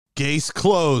Gase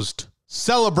closed.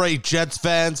 Celebrate, Jets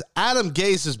fans. Adam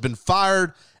Gase has been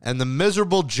fired, and the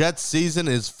miserable Jets season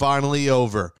is finally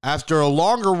over. After a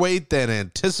longer wait than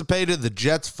anticipated, the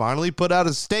Jets finally put out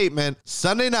a statement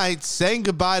Sunday night saying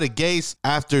goodbye to Gase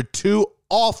after 2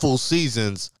 awful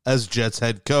seasons as Jets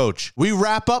head coach. We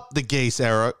wrap up the Gase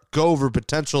era, go over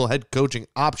potential head coaching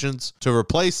options to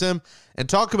replace him, and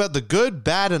talk about the good,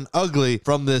 bad, and ugly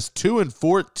from this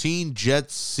 2-14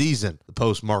 Jets season. The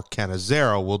post Mark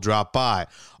Cannizzaro will drop by.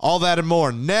 All that and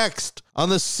more next on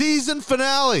the season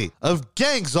finale of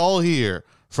Gangs All Here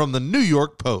from the New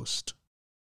York Post.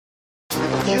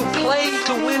 You play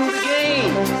to win the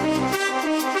game.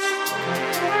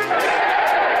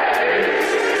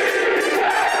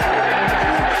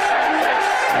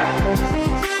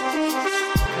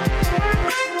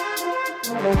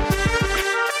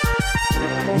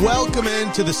 Welcome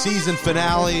into the season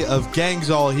finale of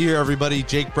Gangs All Here, everybody.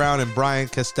 Jake Brown and Brian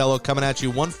Costello coming at you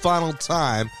one final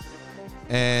time,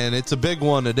 and it's a big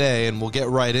one today, and we'll get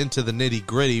right into the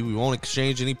nitty-gritty. We won't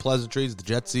exchange any pleasantries. The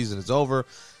Jets season is over.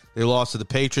 They lost to the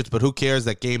Patriots, but who cares?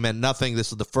 That game meant nothing.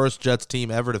 This is the first Jets team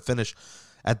ever to finish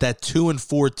at that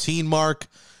 2-14 mark,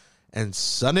 and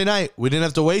Sunday night, we didn't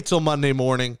have to wait till Monday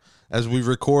morning. As we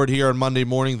record here on Monday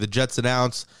morning, the Jets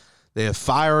announced they have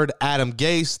fired Adam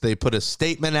Gase. They put a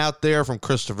statement out there from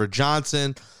Christopher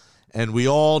Johnson, and we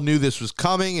all knew this was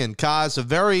coming. And Kaz, a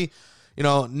very,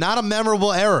 not a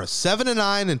memorable era.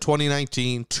 7-9 in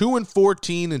 2019,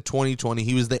 2-14 in 2020.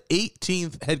 He was the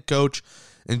 18th head coach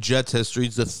in Jets history.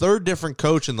 He's the third different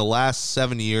coach in the last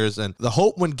 7 years. And the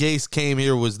hope when Gase came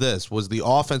here was the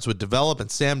offense would develop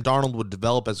and Sam Darnold would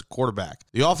develop as a quarterback.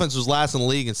 The offense was last in the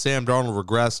league and Sam Darnold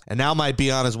regressed and now might be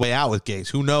on his way out with Gase.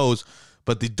 Who knows?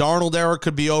 But the Darnold era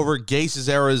could be over. Gase's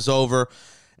era is over.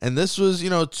 And this was,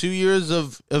 2 years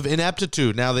of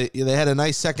ineptitude. Now, they had a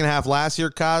nice second half last year,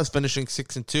 Kaz, finishing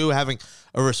 6-2, having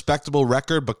a respectable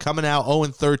record, but coming out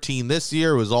 0-13 this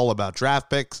year. It was all about draft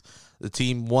picks. The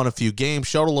team won a few games,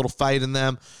 showed a little fight in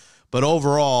them. But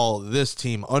overall, this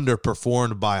team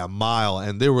underperformed by a mile,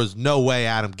 and there was no way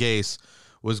Adam Gase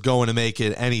was going to make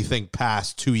it anything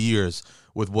past 2 years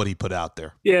with what he put out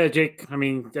there. Yeah, Jake,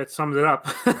 that sums it up.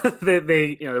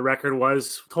 The record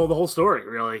told the whole story,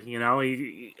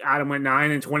 really. Adam went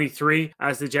 9-23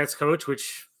 as the Jets coach,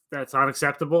 which that's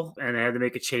unacceptable, and they had to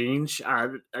make a change.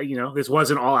 This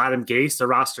wasn't all Adam Gase. The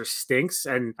roster stinks,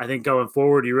 and I think going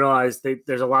forward, you realize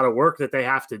there's a lot of work that they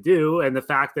have to do, and the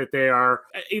fact that they are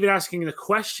even asking the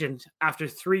question after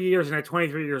 3 years and at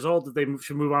 23 years old that they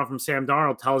should move on from Sam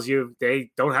Darnold tells you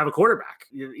they don't have a quarterback,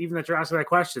 even that you're asking that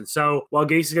question. So while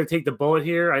Gase is going to take the bullet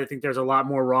here, I think there's a lot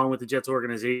more wrong with the Jets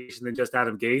organization than just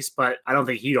Adam Gase, but I don't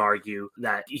think he'd argue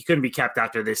that he couldn't be kept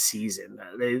after this season.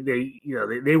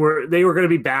 They were going to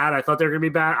be bad. I thought they were going to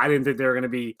be bad. I didn't think they were going to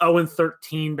be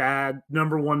 0-13 bad,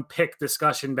 number one pick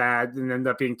discussion bad, and end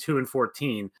up being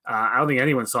 2-14. I don't think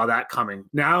anyone saw that coming.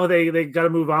 Now they got to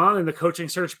move on, and the coaching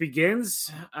search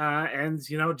begins.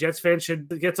 Jets fans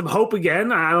should get some hope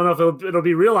again. I don't know if it'll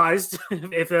be realized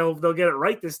if they'll get it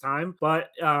right this time,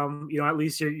 but at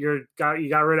least you got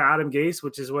rid of Adam Gase,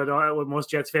 which is what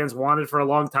most Jets fans wanted for a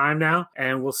long time now,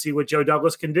 and we'll see what Joe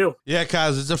Douglas can do. Yeah,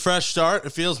 Kaz, it's a fresh start.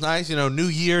 It feels nice. New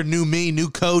year, new me, new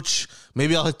coach.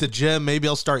 Maybe I'll hit the gym. Maybe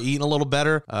I'll start eating a little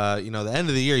better. The end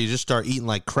of the year, you just start eating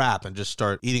like crap and just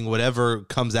start eating whatever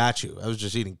comes at you. I was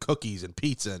just eating cookies and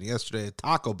pizza, and yesterday at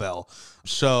Taco Bell.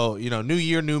 So, new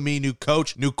year, new me, new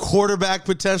coach, new quarterback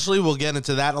potentially. We'll get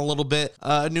into that in a little bit.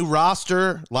 New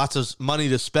roster, lots of money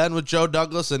to spend with Joe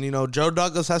Douglas, and, Joe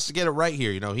Douglas has to get it right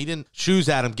here. He didn't choose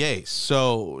Adam Gase.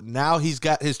 So now he's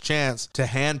got his chance to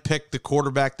handpick the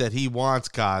quarterback that he wants,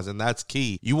 Kaz, and that's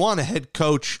key. You want a head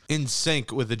coach in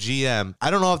sync with a GM.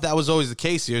 I don't know if that was always the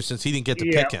case here since he didn't get to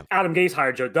pick him. Adam Gase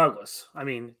hired Joe Douglas.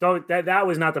 That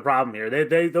was not the problem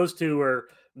here. Those two were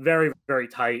very, very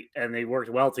tight, and they worked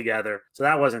well together. So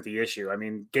that wasn't the issue.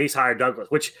 Gase hired Douglas,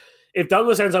 which if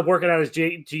Douglas ends up working out as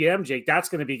GM, Jake, that's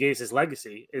going to be Gase's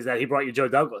legacy, is that he brought you Joe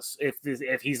Douglas,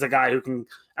 if he's the guy who can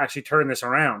actually turn this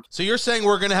around. So you're saying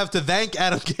we're going to have to thank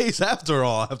Adam Gase after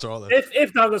all that.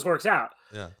 If Douglas works out.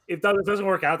 Yeah. If Douglas doesn't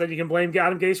work out, then you can blame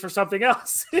Adam Gase for something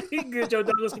else. Joe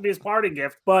Douglas can be his parting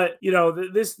gift. But,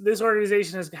 this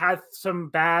organization has had some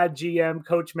bad GM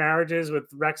coach marriages with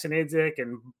Rex and Idzik,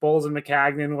 and Bowles and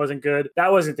McCagnon wasn't good. That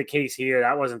wasn't the case here.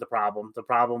 That wasn't the problem. The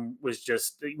problem was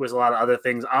a lot of other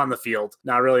things on the field,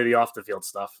 not really the off the field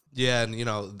stuff. Yeah, and,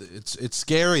 it's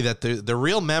scary that the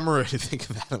real memory, I think,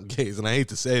 of Adam Gase, and I hate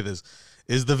to say this,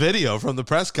 is the video from the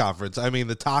press conference. I mean,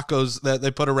 the tacos that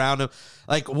they put around him.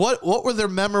 Like, what were their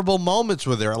memorable moments?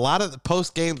 Were there a lot of the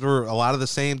post games were a lot of the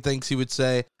same things he would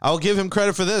say? I'll give him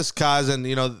credit for this, Kaz, and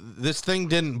this thing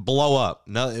didn't blow up.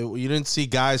 No, you didn't see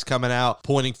guys coming out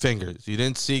pointing fingers. You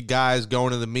didn't see guys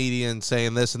going to the media and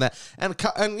saying this and that. And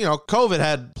COVID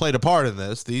had played a part in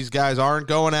this. These guys aren't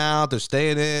going out; they're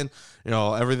staying in.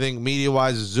 Everything media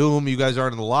wise is Zoom. You guys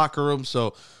aren't in the locker room,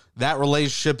 so that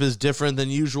relationship is different than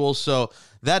usual. So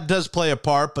that does play a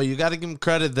part, but you got to give him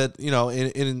credit that,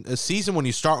 in a season when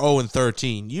you start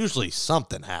 0-13, usually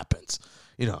something happens.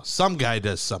 Some guy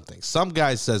does something. Some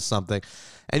guy says something.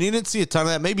 And you didn't see a ton of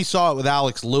that. Maybe saw it with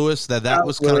Alex Lewis, that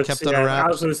was kind of kept it around.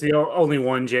 Alex Lewis the only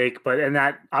one, Jake, and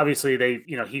that obviously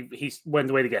he went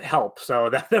away to get help. So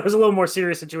that was a little more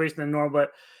serious situation than normal,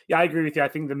 but yeah, I agree with you. I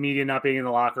think the media not being in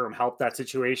the locker room helped that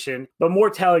situation. But more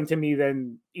telling to me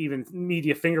than even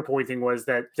media finger pointing was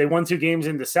that they won 2 games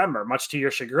in December, much to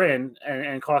your chagrin,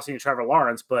 and costing you Trevor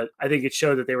Lawrence. But I think it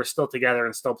showed that they were still together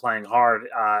and still playing hard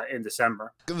in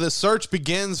December. The search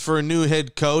begins for a new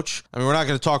head coach. I mean, we're not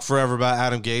going to talk forever about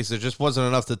Adam Gase. There just wasn't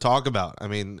enough to talk about. I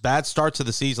mean, bad start to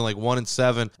the season, like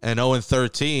 1-7 and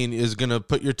 0-13, is going to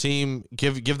put your team,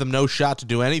 give them no shot to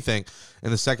do anything in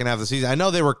the second half of the season. I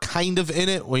know they were kind of in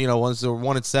it. Well, once they were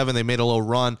 1-7, they made a little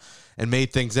run and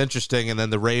made things interesting, and then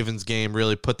the Ravens game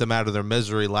really put them out of their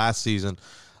misery last season.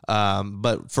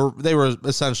 But they were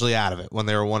essentially out of it when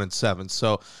they were 1-7.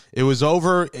 So it was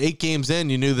over 8 games in.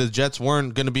 You knew the Jets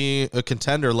weren't going to be a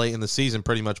contender late in the season,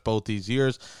 pretty much both these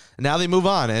years. And now they move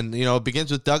on, and it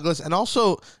begins with Douglas and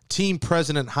also team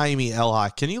president Jaime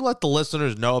Elhaj. Can you let the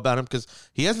listeners know about him, because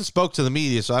he hasn't spoke to the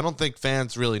media, so I don't think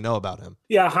fans really know about him.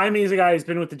 Yeah, Jaime is a guy who's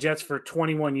been with the Jets for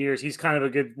 21 years. He's kind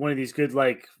of one of these good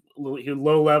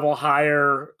low level,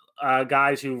 higher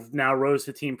guys who've now rose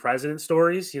to team president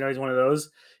stories. He's one of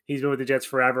those. He's been with the Jets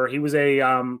forever. He was a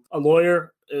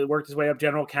lawyer, worked his way up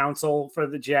general counsel for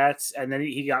the Jets, and then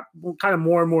he got kind of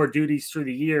more and more duties through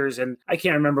the years. And I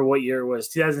can't remember what year it was,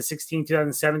 2016,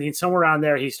 2017, somewhere around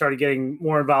there, he started getting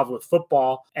more involved with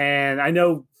football. And I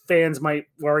know fans might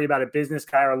worry about a business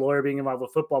guy or a lawyer being involved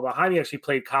with football, but Jaime actually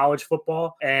played college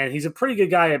football, and he's a pretty good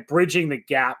guy at bridging the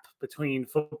gap between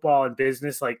football and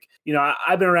business.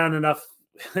 I've been around enough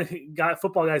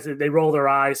football guys, they roll their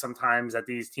eyes sometimes at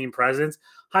these team presidents.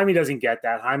 Jaime doesn't get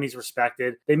that. Jaime's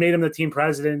respected. They made him the team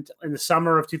president in the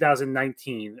summer of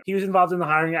 2019. He was involved in the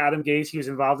hiring of Adam Gase. He was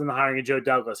involved in the hiring of Joe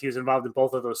Douglas. He was involved in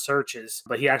both of those searches,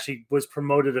 but he actually was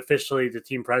promoted officially to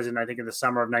team president, I think, in the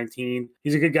summer of 19.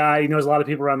 He's a good guy. He knows a lot of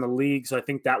people around the league, so I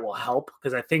think that will help,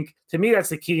 because I think, to me, that's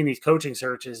the key in these coaching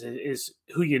searches is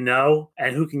who you know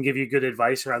and who can give you good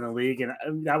advice around the league.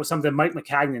 And that was something Mike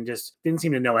Maccagnan just didn't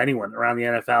seem to know anyone around the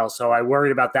NFL, so I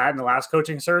worried about that in the last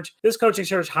coaching search. This coaching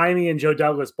search, Jaime and Joe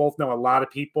Douglas both know a lot of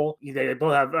people. They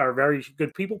both are very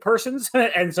good people persons.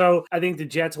 And so I think the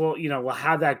Jets will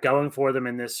have that going for them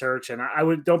in this search. And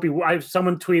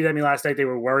someone tweeted at me last night, they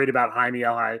were worried about Jaime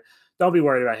Elhaj. Don't be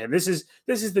worried about him. This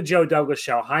is the Joe Douglas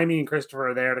show. Jaime and Christopher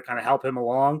are there to kind of help him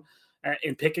along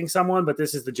in picking someone, but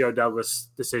this is the Joe Douglas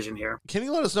decision here. Can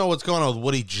you let us know what's going on with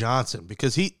Woody Johnson?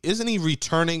 Because isn't he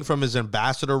returning from his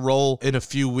ambassador role in a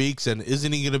few weeks, and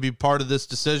isn't he going to be part of this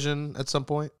decision at some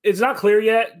point? It's not clear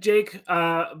yet, Jake,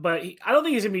 but I don't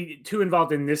think he's going to be too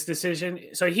involved in this decision.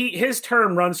 So his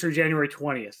term runs through January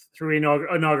 20th, through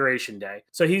Inauguration Day.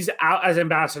 So he's out as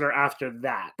ambassador after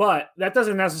that. But that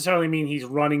doesn't necessarily mean he's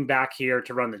running back here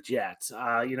to run the Jets.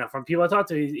 From people I talked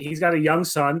to, he's got a young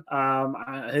son.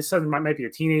 His son might be a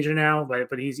teenager now,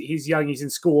 but he's young. He's in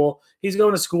school. He's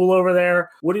going to school over there.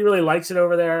 Woody really likes it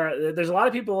over there. There's a lot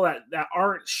of people that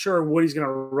aren't sure Woody's going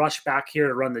to rush back here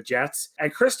to run the Jets.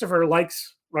 And Christopher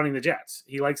likes running the Jets.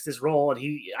 He likes this role,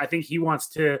 and I think he wants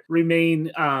to remain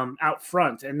out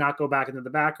front and not go back into the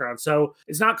background. So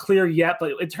it's not clear yet,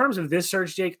 but in terms of this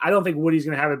search, Jake, I don't think Woody's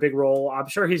going to have a big role. I'm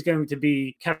sure he's going to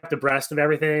be kept abreast of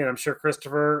everything, and I'm sure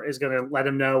Christopher is going to let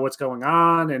him know what's going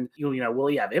on. And will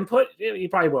he have input? He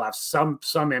probably will have some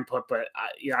input, but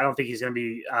I don't think he's going to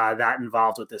be that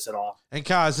involved with this at all. And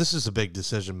guys, this is a big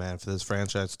decision, man, for this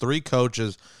franchise. 3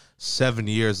 coaches, 7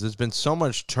 years. There's been so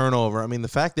much turnover. I mean, the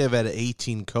fact they've had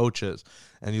 18 coaches,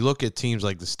 and you look at teams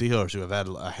like the Steelers who have had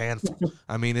a handful.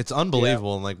 I mean, it's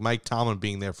unbelievable. Yeah. And like Mike Tomlin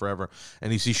being there forever,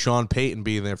 and you see Sean Payton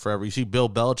being there forever. You see Bill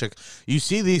Belichick. You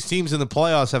see these teams in the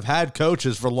playoffs have had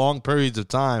coaches for long periods of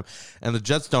time, and the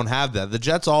Jets don't have that. The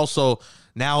Jets also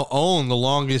now own the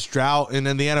longest drought in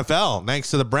the NFL,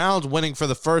 thanks to the Browns winning for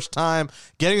the first time,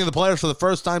 getting to the playoffs for the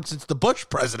first time since the Bush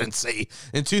presidency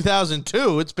in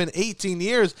 2002. It's been 18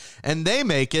 years, and they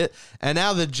make it, and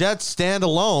now the Jets stand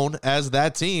alone as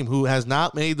that team who has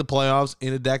not made the playoffs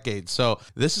in a decade. So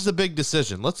this is a big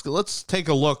decision. Let's take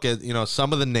a look at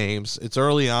some of the names. It's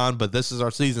early on, but this is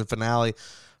our season finale.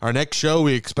 Our next show,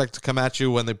 we expect to come at you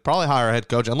when they probably hire a head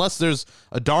coach, unless there's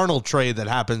a Darnold trade that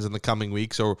happens in the coming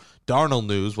weeks or Darnold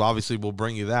news. Well, obviously, we'll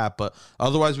bring you that. But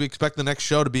otherwise, we expect the next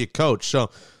show to be a coach.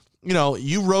 So,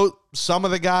 you wrote some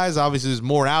of the guys. Obviously, there's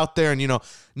more out there. And,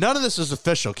 none of this is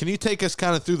official. Can you take us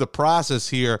kind of through the process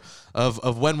here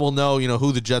of when we'll know,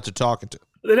 who the Jets are talking to?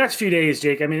 The next few days,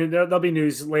 Jake, I mean, there'll be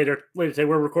news later today.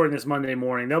 We're recording this Monday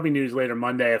morning. There'll be news later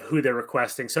Monday of who they're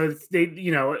requesting. So they,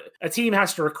 a team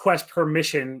has to request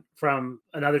permission from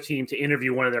another team to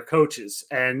interview one of their coaches.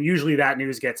 And usually that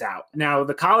news gets out. Now,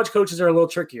 the college coaches are a little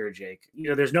trickier, Jake.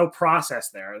 There's no process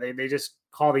there. They just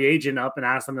call the agent up and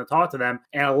ask them to talk to them.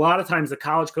 And a lot of times the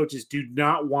college coaches do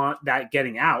not want that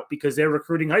getting out because they're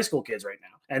recruiting high school kids right now.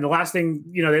 And the last thing,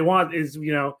 they want is,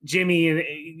 Jimmy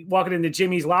and walking into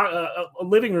Jimmy's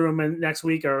living room and next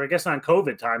week, or I guess on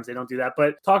COVID times, they don't do that,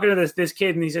 but talking to this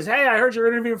kid and he says, "Hey, I heard you're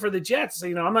interviewing for the Jets. So,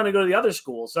 I'm going to go to the other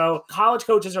school." So college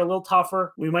coaches are a little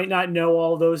tougher. We might not know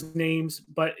all those names,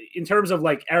 but in terms of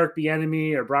like Eric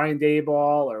Bieniemy or Brian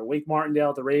Daboll or Wake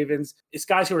Martindale, the Ravens, it's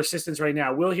guys who are assistants right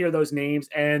now. We'll hear those names.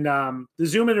 And the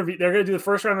Zoom interview, they're going to do the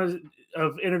first round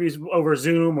of interviews over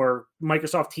Zoom or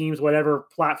Microsoft Teams, whatever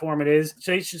platform it is.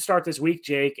 So they should start this week,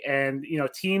 Jake. And,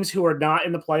 teams who are not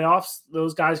in the playoffs,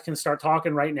 those guys can start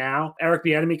talking right now. Eric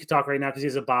Bieniemy could talk right now because he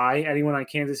has a bye. Anyone on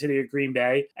Kansas City or Green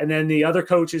Bay. And then the other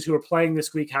coaches who are playing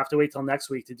this week have to wait till next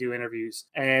week to do interviews.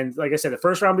 And like I said, the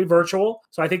first round will be virtual.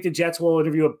 So I think the Jets will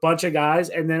interview a bunch of guys.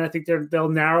 And then I think they'll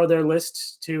narrow their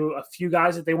list to a few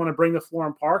guys that they want to bring to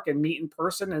Florham Park and meet in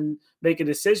person and make a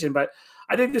decision. But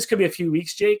I think this could be a few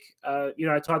weeks, Jake. I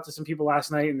talked to some people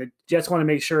last night, and the Jets want to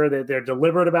make sure that they're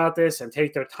deliberate about this and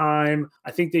take their time.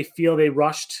 I think they feel they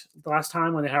rushed the last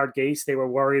time when they hired Gase. They were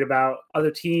worried about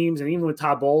other teams, and even with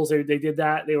Todd Bowles, they did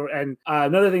that. And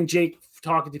another thing, Jake,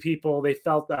 talking to people, they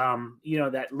felt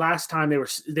that last time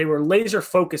they were laser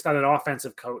focused on an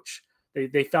offensive coach.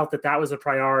 They felt that was a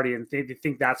priority, and they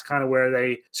think that's kind of where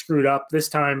they screwed up. This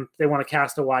time, they want to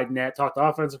cast a wide net, talk to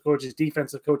offensive coaches,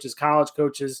 defensive coaches, college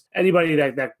coaches, anybody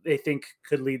that they think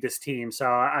could lead this team. So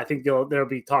I think they'll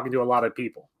be talking to a lot of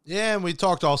people. Yeah, and we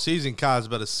talked all season, Kaz,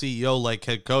 about a CEO-like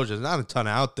head coach. There's not a ton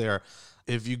out there.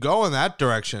 If you go in that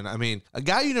direction, I mean, a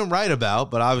guy you didn't write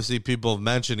about, but obviously people have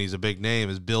mentioned he's a big name,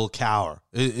 is Bill Cowher.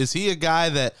 Is he a guy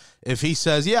that if he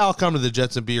says, yeah, I'll come to the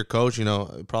Jets and be your coach,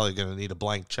 probably going to need a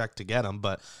blank check to get him,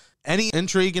 but any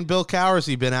intrigue in Bill Cowher? Has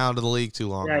he been out of the league too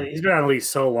long? Yeah, he's been out of the league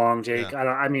so long, Jake.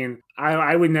 Yeah.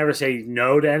 I would never say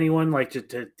no to anyone, like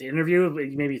to interview,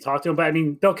 maybe talk to him. But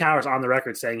Bill Cowher's on the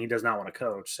record saying he does not want to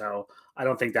coach. So I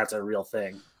don't think that's a real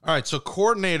thing. All right. So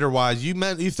coordinator-wise,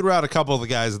 you threw out a couple of the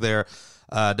guys there.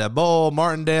 Daboll,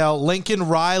 Martindale, Lincoln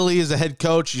Riley is a head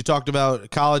coach. You talked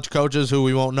about college coaches who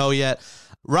we won't know yet.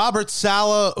 Robert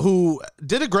Saleh, who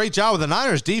did a great job with the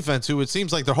Niners defense, who it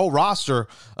seems like their whole roster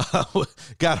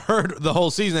got hurt the whole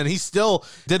season, and he still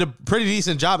did a pretty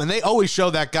decent job. And they always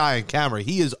show that guy on camera.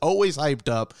 He is always hyped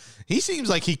up. He seems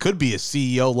like he could be a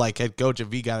CEO-like head coach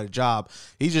if he got a job.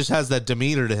 He just has that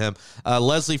demeanor to him.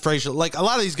 Leslie Frazier, like a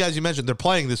lot of these guys you mentioned, they're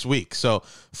playing this week. So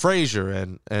Frazier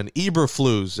and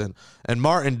Eberflus and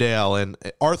Martindale and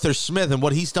Arthur Smith and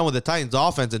what he's done with the Titans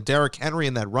offense and Derrick Henry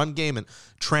in that run game and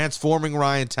transforming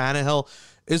Ryan Tannehill.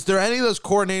 Is there any of those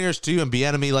coordinators to you and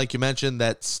Bieniemy, like you mentioned,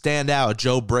 that stand out?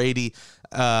 Joe Brady,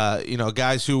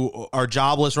 guys who are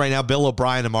jobless right now, Bill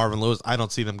O'Brien and Marvin Lewis. I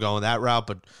don't see them going that route,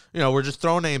 but we're just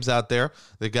throwing names out there,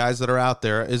 the guys that are out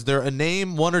there. Is there a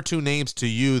name, one or two names to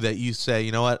you that you say,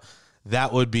 you know what,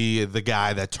 that would be the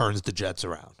guy that turns the Jets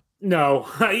around? No,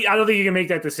 I don't think you can make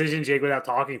that decision, Jake, without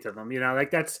talking to them.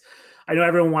 I know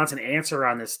everyone wants an answer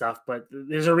on this stuff, but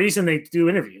there's a reason they do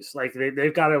interviews. Like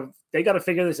they got to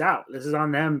figure this out. This is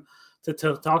on them to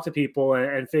talk to people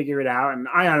and figure it out. And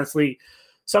I honestly,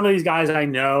 some of these guys I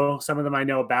know, some of them I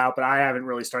know about, but I haven't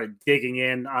really started digging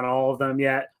in on all of them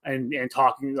yet and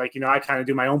talking. I kind of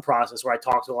do my own process where I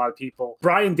talk to a lot of people.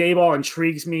 Brian Daboll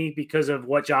intrigues me because of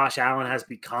what Josh Allen has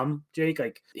become, Jake.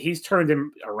 Like, he's turned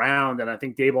him around, and I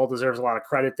think Daboll deserves a lot of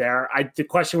credit there. The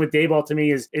question with Daboll to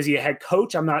me is he a head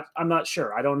coach? I'm not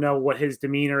sure. I don't know what his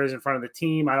demeanor is in front of the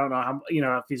team. I don't know how,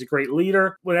 if he's a great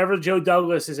leader. Whenever Joe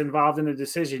Douglas is involved in a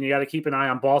decision, you got to keep an eye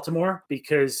on Baltimore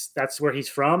because that's where he's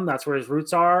from. That's where his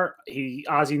roots are.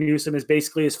 Ozzie Newsome is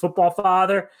basically his football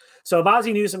father. So if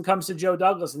Ozzie Newsome comes to Joe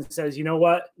Douglas and says, you know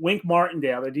what, Wink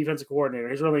Martindale, their defensive coordinator,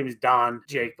 his real name is Don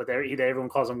Jake, but everyone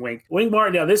calls him Wink. Wink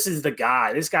Martindale, this is the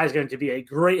guy. This guy's going to be a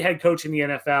great head coach in the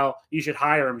NFL. You should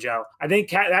hire him, Joe. I think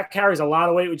that carries a lot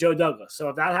of weight with Joe Douglas. So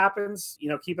if that happens,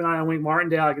 keep an eye on Wink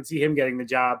Martindale. I can see him getting the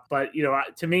job. But,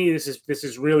 to me, this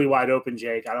is really wide open,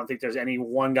 Jake. I don't think there's any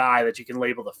one guy that you can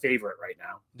label the favorite right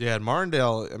now. Yeah, and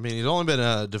Martindale, I mean, he's only been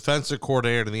a defensive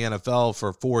coordinator in the NFL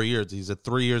for 4 years. He's at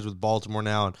 3 years with Baltimore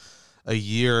now and a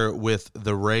year with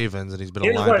the Ravens, and he's been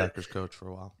a linebackers coach for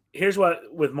a while. Here's what,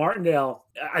 with Martindale,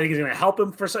 I think he's going to help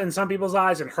him in some people's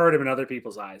eyes and hurt him in other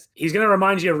people's eyes. He's going to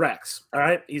remind you of Rex, all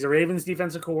right? He's a Ravens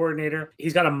defensive coordinator.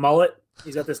 He's got a mullet.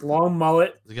 He's got this long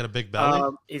mullet. He's got a big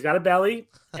belly. He's got a belly,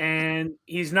 and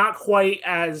he's not quite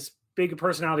as big a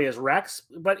personality as Rex,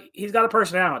 but he's got a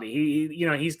personality.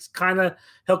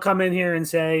 He'll come in here and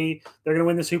say they're going to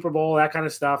win the Super Bowl, that kind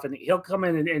of stuff, and he'll come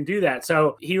in and do that.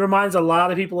 So he reminds a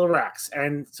lot of people of Rex,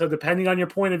 and so depending on your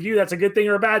point of view, that's a good thing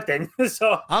or a bad thing.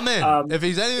 So I'm in. If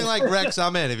he's anything like Rex,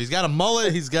 I'm in. If he's got a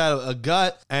mullet, he's got a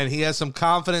gut, and he has some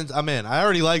confidence, I'm in. I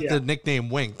already like the nickname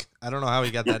Wink. I don't know how he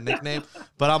got that nickname,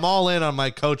 but I'm all in on my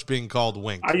coach being called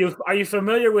Wink. Are you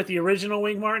familiar with the original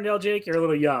Wink Martindale, Jake? You're a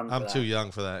little young. I'm too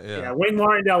young for that. Yeah. Wink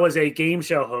Martindale was a game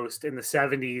show host in the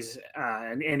 70s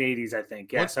and 80s, I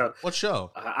think. Yeah. What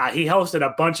show? He hosted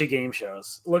a bunch of game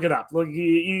shows. Look it up. Look, you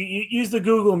use the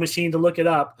Google machine to look it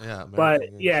up. Yeah. But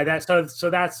yeah,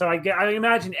 I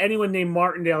imagine anyone named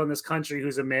Martindale in this country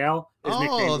who's a male.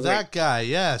 Oh, that guy.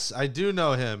 Yes, I do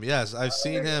know him. Yes, I've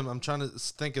seen him. I'm trying to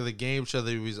think of the game show that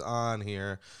he was on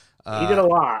here. He did a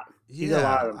lot.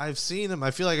 I've seen him. I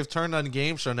feel like I've turned on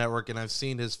Game Show Network and I've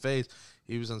seen his face.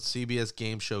 He was on CBS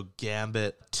game show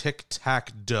Gambit.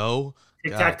 Tic-Tac-Doe.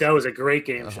 Tic-Tac-Doe is a great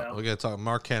game show. We got to talk.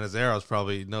 Mark Canizares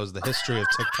probably knows the history of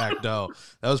Tic-Tac-Doe.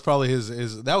 That was probably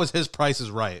his Price is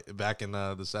Right back in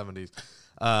the 70s.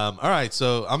 All right,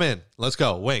 so I'm in. Let's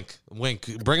go. Wink. Bring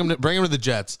him to the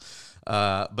Jets.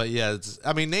 But yeah,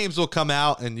 names will come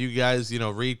out, and you guys,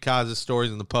 read Kaz's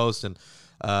stories in the Post and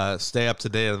stay up to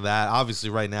date on that.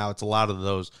 Obviously, right now it's a lot of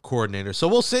those coordinators, so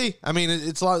we'll see. I mean,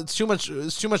 it's too much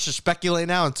to speculate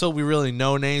now until we really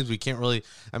know names. We can't really.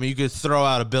 I mean, you could throw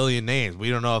out a billion names. We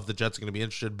don't know if the Jets are going to be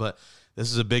interested, but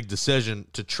this is a big decision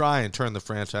to try and turn the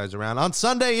franchise around on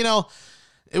Sunday.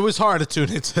 It was hard to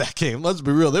tune into that game. Let's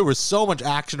be real. There was so much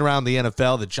action around the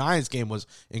NFL. The Giants game was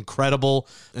incredible.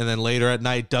 And then later at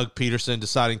night, Doug Peterson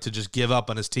deciding to just give up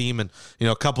on his team and,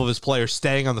 a couple of his players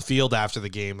staying on the field after the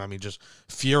game. I mean, just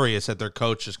furious at their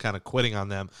coach just kind of quitting on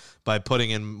them by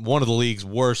putting in one of the league's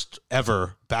worst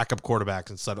ever backup quarterbacks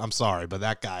and said, I'm sorry, but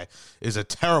that guy is a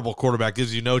terrible quarterback,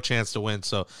 gives you no chance to win.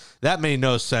 So that made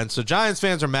no sense. So Giants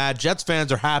fans are mad. Jets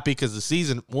fans are happy because the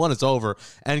season one is over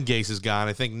and Gase is gone.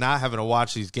 I think not having to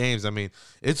watch these games,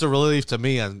 it's a relief to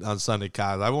me on Sunday,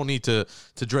 Kyle. I won't need to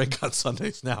drink on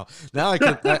Sundays now. Now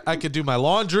I could do my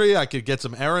laundry. I could get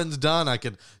some errands done. I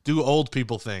could do old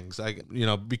people things.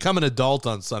 Become an adult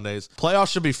on Sundays.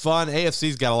 Playoffs should be fun.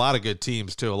 AFC's got a lot of good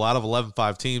teams too. A lot of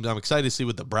 11-5 teams. I'm excited to see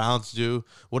what the Browns do.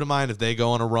 Wouldn't mind if they go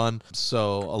on a run.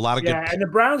 So a lot of good. Yeah, and the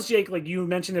Browns, Jake, like you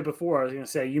mentioned it before. I was going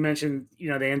to say, you mentioned,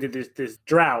 they ended this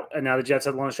drought, and now the Jets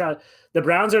have launched out. The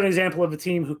Browns are an example of a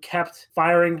team who kept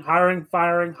hiring coaches,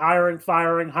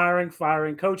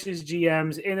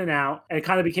 GMs in and out, and it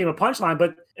kind of became a punchline,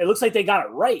 but it looks like they got it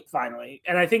right finally.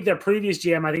 And I think their previous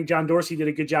GM, I think John Dorsey did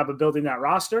a good job of building that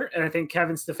roster, and I think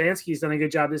Kevin Stefanski's done a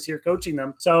good job this year coaching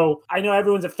them. So I know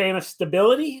everyone's a fan of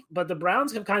stability, but the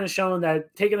Browns have kind of shown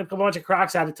that taking a bunch of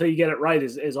cracks at it till you get it right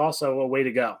is also a way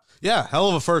to go. Yeah, hell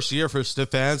of a first year for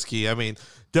Stefanski. I mean,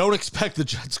 don't expect the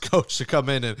Jets coach to come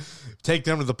in and take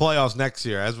them to the playoffs next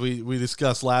year, as we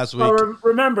discussed last week. Well,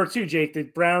 remember, too, Jake, the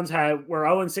Browns were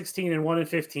 0-16 and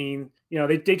 1-15.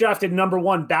 They drafted number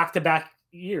one back-to-back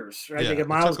years, right? Yeah, they get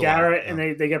Myles Garrett, and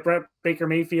they get Brett Baker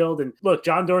Mayfield. And look,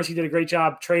 John Dorsey did a great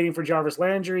job trading for Jarvis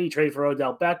Landry, traded for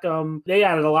Odell Beckham. They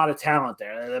added a lot of talent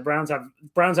there. The Browns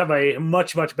have a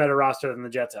much, much better roster than the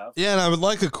Jets have. Yeah, and I would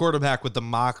like a quarterback with the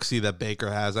moxie that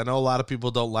Baker has. I know a lot of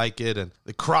people don't like it, and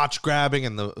the crotch grabbing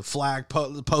and the flag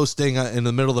posting in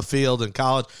the middle of the field in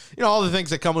college. All the things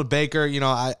that come with Baker.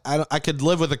 I could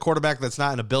live with a quarterback that's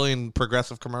not in a billion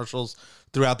progressive commercials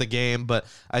throughout the game, but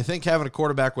I think having a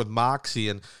quarterback with moxie,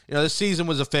 and this season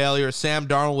was a failure. Sam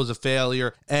Darnold was a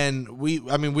failure, and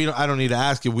I don't need to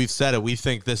ask you. We've said it. We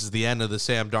think this is the end of the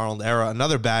Sam Darnold era.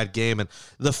 Another bad game, and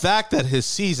the fact that his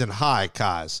season high,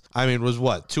 Kaz, was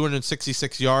what,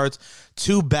 266 yards,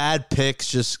 2 bad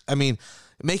picks.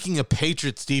 making a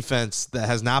Patriots defense that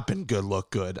has not been good look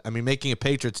good. I mean, making a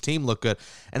Patriots team look good.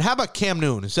 And how about Cam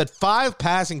Newton, who said 5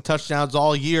 passing touchdowns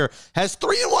all year, has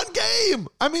 3 in one game?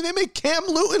 I mean, they make Cam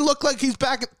Newton look like he's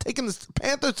back taking the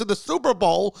Panthers to the Super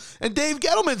Bowl, and Dave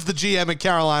Gettleman's the GM in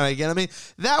Carolina again. I mean,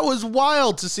 that was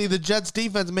wild to see the Jets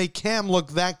defense make Cam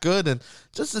look that good, and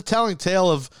just a telling tale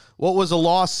of what was a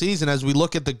lost season as we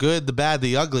look at the good, the bad,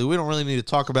 the ugly. We don't really need to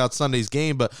talk about Sunday's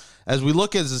game, but as we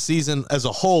look at the season as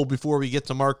a whole before we get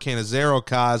to Mark Cannizzaro,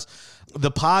 Kaz,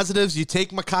 the positives, you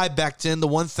take Mekhi Becton. The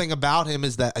one thing about him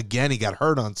is that, again, he got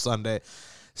hurt on Sunday.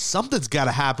 Something's got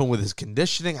to happen with his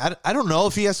conditioning. I don't know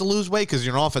if he has to lose weight because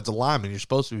you're an offensive lineman. You're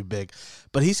supposed to be big.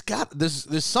 But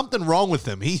there's something wrong with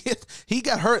him. He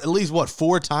got hurt at least,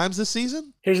 4 times this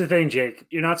season? Here's the thing, Jake.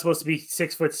 You're not supposed to be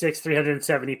 6'6",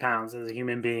 370 pounds as a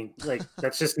human being. Like,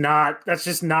 that's just not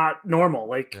normal.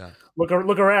 Like, yeah. Look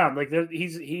around. Like, he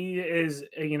is,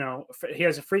 he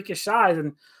has a freakish size,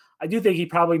 and I do think he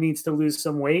probably needs to lose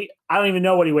some weight. I don't even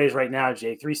know what he weighs right now,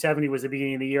 Jake. 370 was the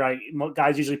beginning of the year.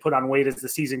 Guys usually put on weight as the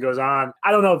season goes on.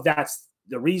 I don't know if that's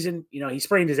the reason. He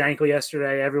sprained his ankle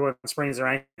yesterday. Everyone sprains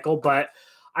their ankle. But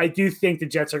I do think the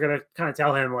Jets are going to kind of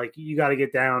tell him, like, you got to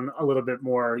get down a little bit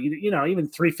more, even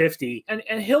 350.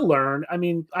 And he'll learn. I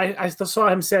mean, I still saw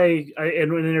him say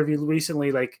in an interview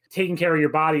recently, like, taking care of your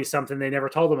body is something they never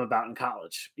told him about in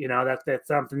college. That's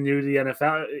something new to the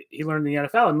NFL. He learned in the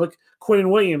NFL. And look,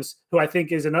 Quinnen Williams, who I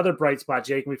think is another bright spot,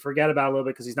 Jake, and we forget about a little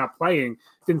bit because he's not playing,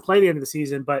 didn't play the end of the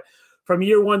season. But from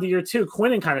year 1 to year 2,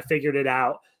 Quinnen kind of figured it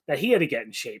out that he had to get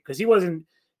in shape because he wasn't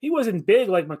big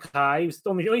like Mekhi.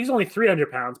 He's only 300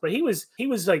 pounds, but he was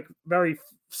like very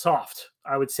soft,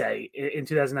 I would say, in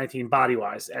 2019 body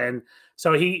wise. And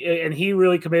so he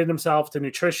really committed himself to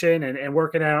nutrition and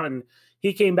working out. And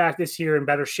he came back this year in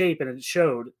better shape, and it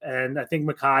showed. And I think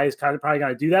Mekhi is kind of probably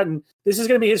going to do that. And this is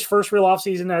going to be his first real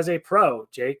offseason as a pro,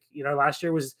 Jake. Last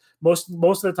year was most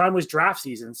of the time was draft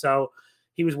season. So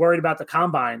he was worried about the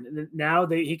combine. Now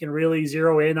he can really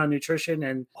zero in on nutrition,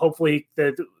 and hopefully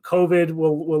the COVID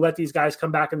will let these guys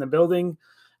come back in the building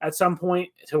at some point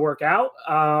to work out.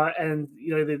 And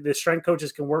the strength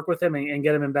coaches can work with him and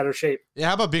get him in better shape. Yeah,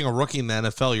 how about being a rookie in the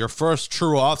NFL? Your first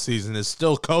true offseason is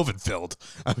still COVID filled.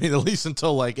 I mean, at least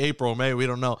until like April, May. We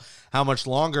don't know how much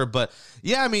longer. But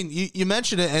yeah, I mean, you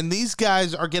mentioned it, and these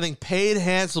guys are getting paid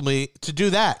handsomely to do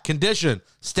that. Condition,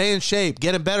 stay in shape,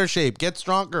 get in better shape, get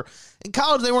stronger. In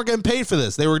college, they weren't getting paid for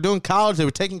this. They were doing college. They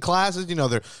were taking classes.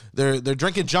 They're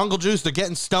drinking jungle juice. They're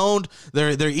getting stoned.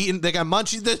 They're eating. They got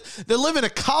munchies. They're living a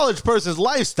college person's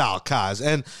lifestyle, Kaz.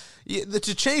 And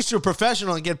to change to a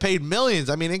professional and get paid millions.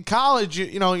 I mean, in college,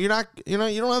 you don't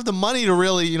have the money to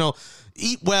really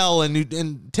eat well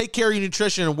and take care of your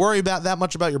nutrition and worry about that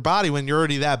much about your body when you're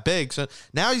already that big. So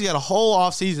now he's got a whole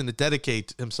offseason to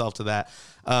dedicate himself to that.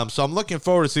 So I'm looking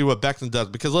forward to see what Becton does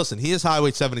because, listen, he is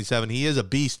highway 77. He is a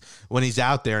beast when he's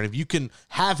out there. And if you can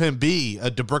have him be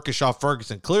a DeBrickashaw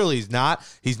Ferguson, clearly he's not.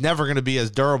 He's never going to be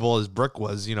as durable as Brick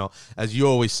was, as you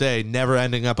always say, never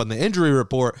ending up on the injury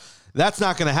report. That's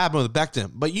not going to happen with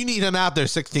Becton, but you need him out there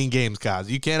 16 games, Kaz.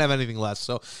 You can't have anything less.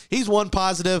 So he's one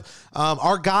positive.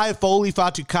 Our guy, Foley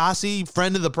Fatukasi,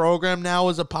 friend of the program now,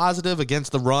 is a positive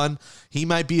against the run. He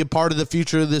might be a part of the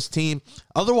future of this team.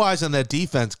 Otherwise, on that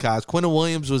defense, Kaz, Quinnen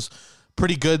Williams was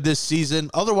pretty good this season.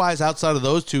 Otherwise, outside of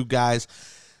those two guys,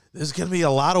 there's going to be a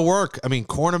lot of work. I mean,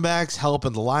 cornerbacks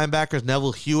helping the linebackers.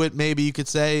 Neville Hewitt, maybe you could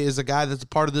say, is a guy that's a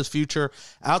part of this future.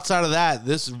 Outside of that,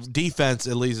 this defense,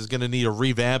 at least, is going to need a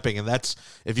revamping. And that's,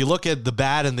 if you look at the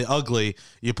bad and the ugly,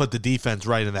 you put the defense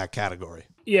right in that category.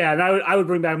 Yeah, and I would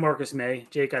bring back Marcus May.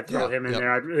 Jake, I'd throw him in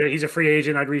there. He's a free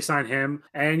agent. I'd re-sign him.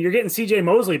 And you're getting C.J.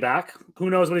 Mosley back. Who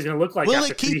knows what he's going to look like? Will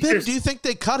they keep him? Do you think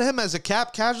they cut him as a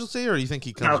cap casualty, or do you think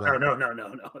he comes back?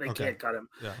 No. They can't cut him.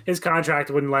 Yeah. His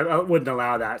contract wouldn't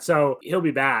allow that. So he'll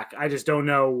be back. I just don't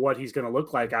know what he's going to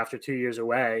look like after 2 years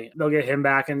away. They'll get him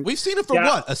back, and we've seen it for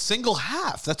what? A single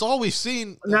half. That's all we've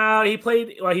seen. No, he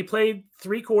played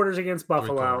 3 quarters against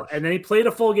Buffalo, and then he played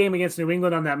a full game against New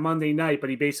England on that Monday night, but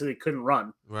he basically couldn't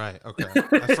run. Right. Okay.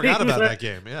 I forgot about that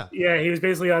game. Yeah. Yeah, he was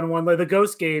basically on one. The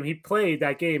Ghost game, he played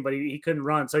that game, but he couldn't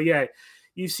run. So yeah,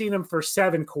 you've seen him for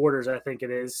 7 quarters, I think it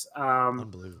is.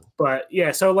 Unbelievable. But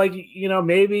yeah, so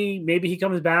maybe he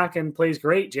comes back and plays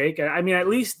great, Jake. I mean, at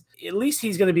least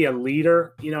he's going to be a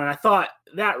leader, and I thought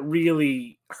that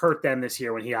really hurt them this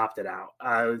year when he opted out.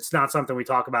 It's not something we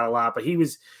talk about a lot, but he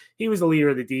was the leader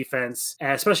of the defense,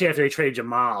 especially after they traded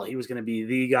Jamal. He was going to be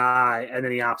the guy, and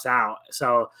then he opts out.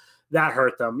 So that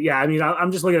hurt them. Yeah, I mean,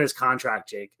 I'm just looking at his contract,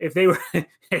 Jake. If you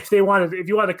wanted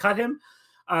to cut him,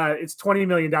 it's $20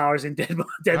 million in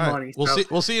dead right. money.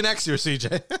 We'll see you next year,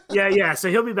 CJ. yeah. So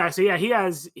he'll be back. So yeah, he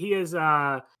has he has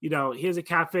a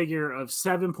cap figure of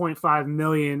 $7.5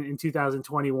 million in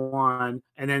 2021,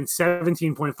 and then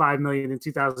 $17.5 million in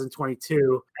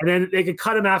 2022, and then they could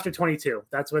cut him after 22.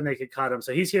 That's when they could cut him.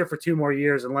 So he's here for 2 more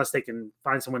years unless they can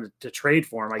find someone to trade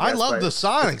for him. I love the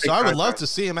signing, so I would love to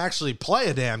see him actually play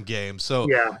a damn game. So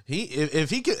yeah, if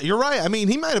he could, you're right. I mean,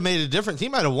 he might have made a difference. He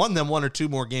might have won them 1 or 2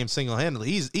 more games single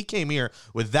handedly. He came here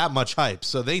with that much hype,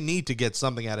 so they need to get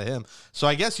something out of him. So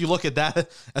I guess you look at that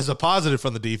as a positive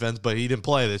from the defense, but he didn't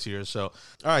play this year. So all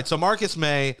right, so Marcus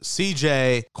May,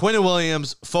 CJ, Quinn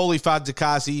Williams, Foley,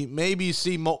 Fatukasi. Maybe you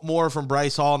see more from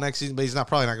Bryce Hall next season, but he's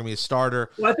probably not going to be a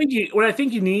starter. Well, what I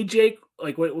think you need, Jake,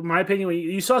 like in my opinion,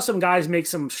 you saw some guys make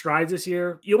some strides this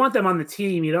year. You want them on the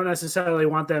team. You don't necessarily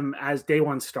want them as day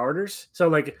one starters. So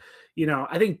like,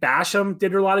 I think Basham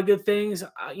did a lot of good things.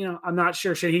 I'm not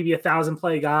sure. Should he be a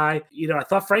 1,000-play guy? I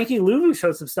thought Frankie Lulu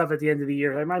showed some stuff at the end of the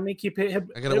year. I might make you pay him.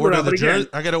 I got to order the jersey.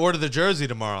 I got to order the jersey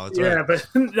tomorrow. That's right. But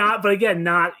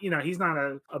he's not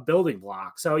a building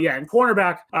block. So yeah, and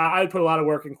cornerback, I would put a lot of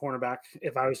work in cornerback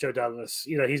if I was Joe Douglas.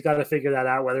 He's got to figure that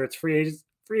out, whether it's free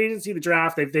agency, the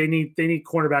draft. They need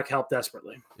cornerback help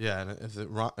desperately. Yeah, and if it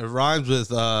rhymes with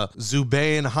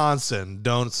Zubayn Hansen,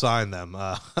 don't sign them.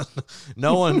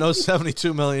 No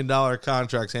 $72 million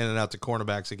contracts handed out to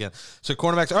cornerbacks again. So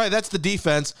cornerbacks. All right, that's the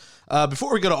defense.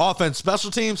 Before we go to offense,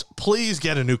 special teams, please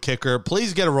get a new kicker.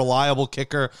 Please get a reliable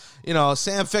kicker.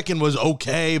 Sam Ficken was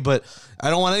okay, but I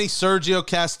don't want any Sergio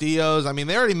Castillos. I mean,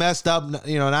 they already messed up,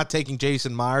 not taking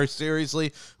Jason Myers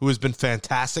seriously, who has been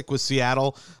fantastic with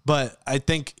Seattle. But I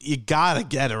think you got to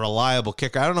get a reliable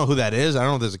kicker. I don't know who that is. I don't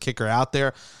know if there's a kicker out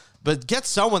there. But get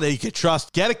someone that you can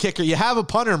trust. Get a kicker. You have a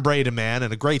punter in Braden Mann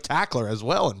and a great tackler as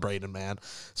well in Braden Mann.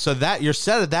 So that you're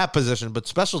set at that position. But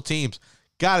special teams,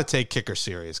 got to take kicker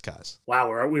serious, guys.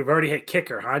 Wow, we've already hit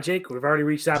kicker, huh, Jake? We've already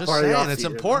reached that Just part saying, of the offseason. It's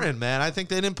important, man. I think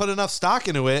they didn't put enough stock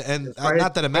into it, and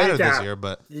not that it mattered this year,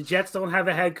 but the Jets don't have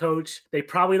a head coach. They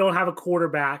probably don't have a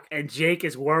quarterback, and Jake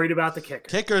is worried about the kicker.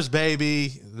 Kickers,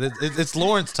 baby. It's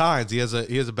Lawrence Tynes. He has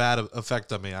a bad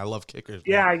effect on me. I love kickers.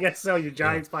 Man. Yeah, I guess so. Your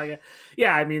Giants probably.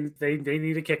 Yeah, I mean they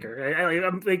need a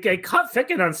kicker. They cut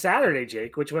Ficken on Saturday,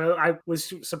 Jake, which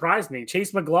surprised me.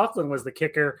 Chase McLaughlin was the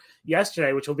kicker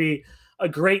yesterday, which will be a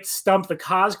great stump the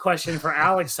cause question for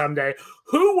Alex someday.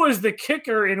 Who was the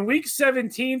kicker in Week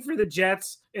 17 for the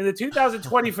Jets in the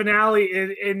 2020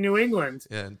 finale in New England?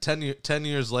 Yeah, and 10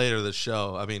 years later, the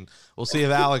show. I mean, we'll see if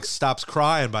Alex stops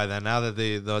crying by then. Now that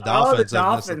the Dolphins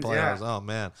have missed the playoffs. Yeah. Oh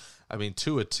man, I mean,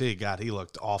 Tua T, God, he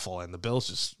looked awful, and the Bills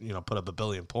just put up 1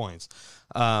 billion points.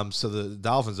 So the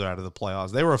Dolphins are out of the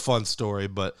playoffs. They were a fun story,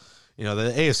 but the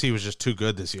AFC was just too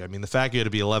good this year. I mean, the fact you had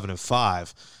to be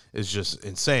 11-5. Is just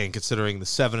insane considering the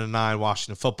 7-9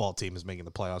 Washington football team is making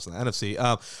the playoffs in the NFC.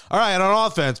 All right, and on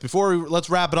offense, let's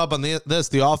wrap it up on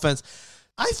the offense.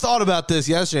 I thought about this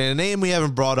yesterday, a name we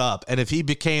haven't brought up, and if he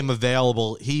became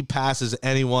available, he passes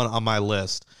anyone on my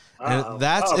list. And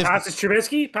passes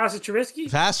Trubisky? Passes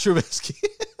Trubisky? Pass Trubisky.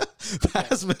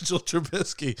 Pass Mitchell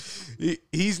Trubisky.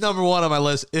 He's number 1 on my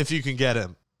list if you can get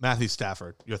him. Matthew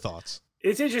Stafford, your thoughts?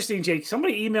 It's interesting, Jake.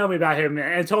 Somebody emailed me about him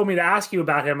and told me to ask you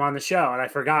about him on the show, and I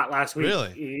forgot last week.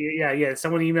 Really? Yeah.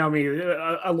 Someone emailed me.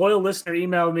 A loyal listener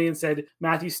emailed me and said,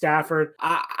 Matthew Stafford.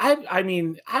 I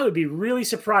mean, I would be really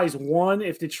surprised, one,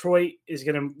 if Detroit is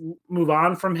going to move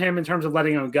on from him in terms of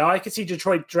letting him go. I could see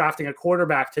Detroit drafting a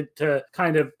quarterback to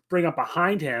kind of bring up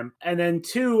behind him. And then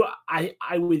 2, I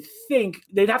would think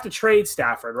they'd have to trade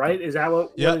Stafford, right? Is that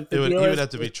what? Yeah, he would have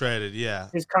to be traded. Yeah.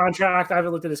 His contract. I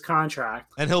haven't looked at his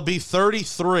contract. And he'll be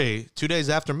 33 2 days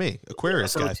after me.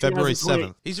 Aquarius guy, February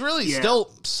 7th. He's really still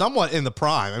somewhat in the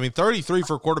prime. I mean, 33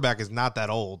 for a quarterback is not that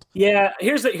old. Yeah.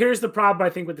 Here's the problem, I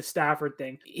think, with the Stafford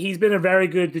thing. He's been a very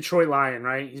good Detroit Lion,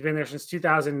 right? He's been there since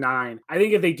 2009. I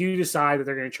think if they do decide that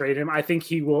they're going to trade him, I think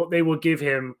they will give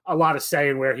him a lot of say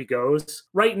in where he goes.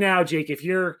 Right now, Jake, if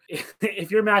you're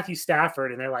Matthew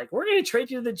Stafford and they're like, we're going to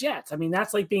trade you to the Jets, I mean,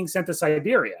 that's like being sent to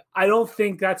Siberia. I don't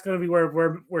think that's going to be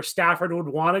where Stafford would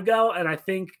want to go. And I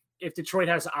think if Detroit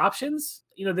has options,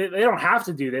 they don't have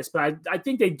to do this, but I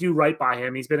think they do right by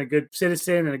him. He's been a good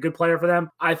citizen and a good player for them.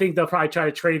 I think they'll probably try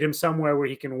to trade him somewhere where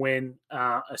he can win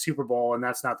a Super Bowl, and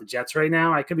that's not the Jets right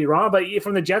now. I could be wrong, but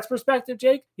from the Jets perspective,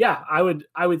 Jake, yeah, I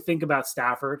would think about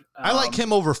Stafford. I like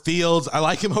him over Fields. I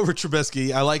like him over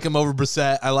Trubisky. I like him over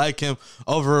Brissett. I like him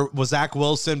over Zach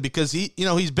Wilson because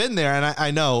he's been there, and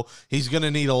I know he's going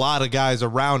to need a lot of guys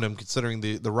around him considering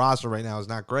the roster right now is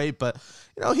not great, but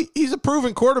he's a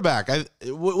proven quarterback.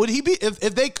 Would he be if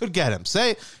if they could get him,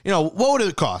 say, what would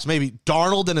it cost? Maybe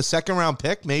Darnold in a second-round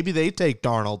pick? Maybe they take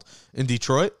Darnold in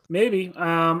Detroit? Maybe.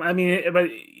 But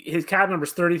his cap number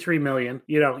is $33 million.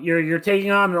 You're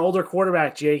taking on an older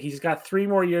quarterback, Jake. He's got 3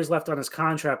 more years left on his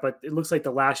contract, but it looks like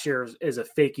the last year is a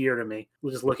fake year to me.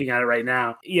 We're just looking at it right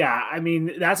now. Yeah,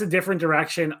 that's a different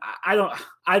direction.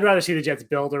 I'd rather see the Jets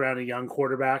build around a young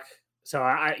quarterback. So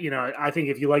I think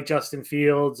if you like Justin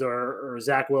Fields or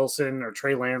Zach Wilson or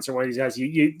Trey Lance or one of these guys,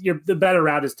 the better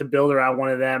route is to build around one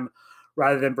of them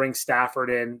rather than bring Stafford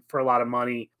in for a lot of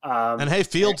money. And hey,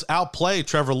 Fields outplayed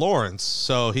Trevor Lawrence,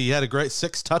 so he had a great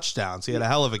 6 touchdowns. He had a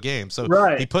hell of a game. So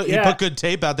he put good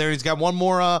tape out there. He's got one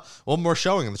more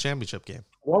showing in the championship game.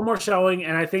 One more showing,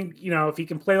 and I think, if he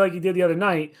can play like he did the other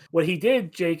night, what he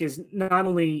did, Jake, is not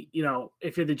only,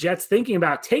 if you're the Jets thinking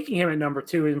about taking him at number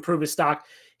 2 and improve his stock,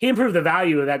 he improved the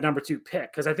value of that number 2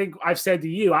 pick. Because I think I've said to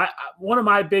you, one of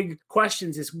my big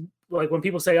questions is, like, when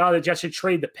people say, the Jets should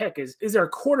trade the pick, is there a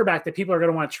quarterback that people are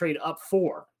going to want to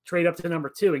trade up to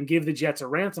number 2 and give the Jets a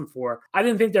ransom for? I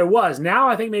didn't think there was. Now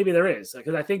I think maybe there is,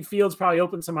 because I think Fields probably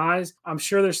opened some eyes. I'm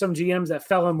sure there's some GMs that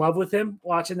fell in love with him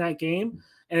watching that game.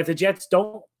 And if the Jets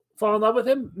don't fall in love with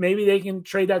him, maybe they can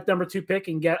trade that number 2 pick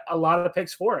and get a lot of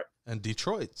picks for it. And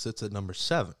Detroit sits at number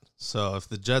 7. So if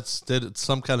the Jets did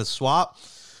some kind of swap,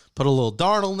 put a little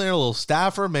Darnold in there, a little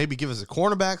Stafford, maybe give us a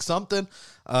cornerback, something,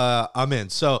 I'm in.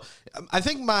 So I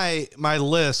think my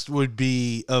list would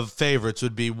be of favorites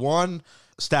would be 1,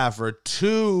 Stafford.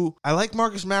 2, I like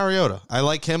Marcus Mariota. I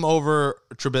like him over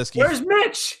Trubisky. Where's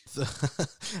Mitch?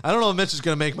 I don't know if Mitch is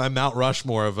going to make my Mount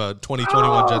Rushmore of a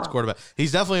 2021 Jets quarterback.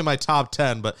 He's definitely in my top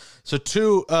 10. But so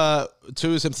 2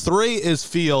 is him. 3 is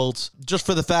Fields, just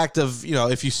for the fact of,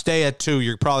 if you stay at 2,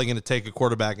 you're probably going to take a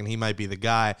quarterback, and he might be the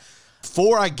guy.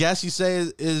 4, I guess you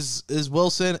say, is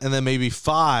Wilson, and then maybe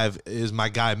 5 is my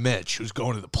guy Mitch, who's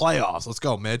going to the playoffs. Let's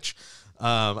go, Mitch.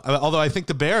 Although I think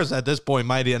the Bears at this point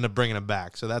might end up bringing him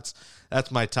back. So that's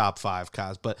my top 5,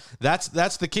 Kaz. But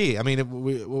that's the key.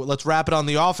 Let's wrap it on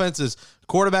the offense.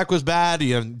 Quarterback was bad.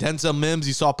 Denzel Mims,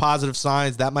 you saw positive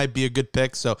signs. That might be a good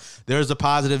pick. So there's a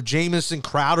positive. Jamison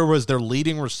Crowder was their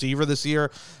leading receiver this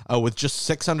year with just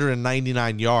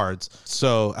 699 yards.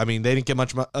 So, they didn't get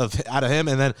much out of him.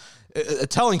 And then a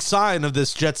telling sign of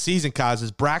this Jets season, Kaz,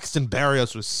 is Braxton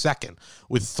Berrios was second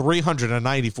with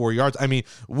 394 yards.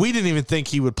 We didn't even think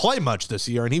he would play much this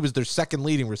year, and he was their second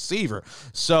leading receiver.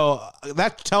 So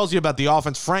that tells you about the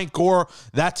offense. Frank Gore,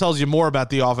 that tells you more about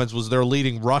the offense, was their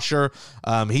leading rusher.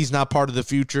 He's not part of the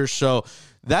future. So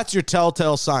that's your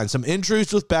telltale sign. Some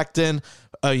injuries with Becton.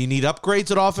 You need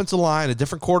upgrades at offensive line, a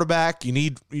different quarterback. You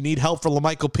need help for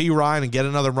LaMichael P. Ryan and get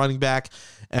another running back.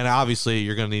 And obviously,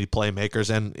 you're going to need playmakers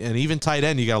and even tight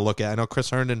end you got to look at. I know Chris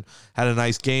Herndon had a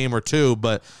nice game or 2,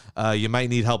 but you might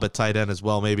need help at tight end as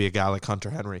well. Maybe a guy like Hunter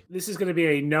Henry. This is going to be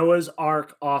a Noah's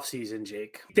Ark offseason,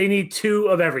 Jake. They need 2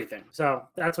 of everything. So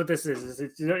that's what this is.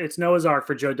 It's Noah's Ark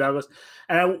for Joe Douglas.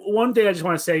 And one thing I just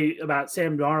want to say about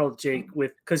Sam Darnold, Jake,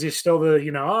 because you're still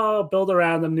the, build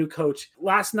around them, new coach.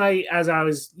 Last night, as I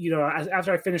was,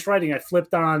 after I finished writing, I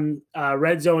flipped on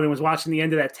Red Zone and was watching the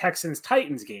end of that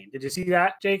Texans-Titans game. Did you see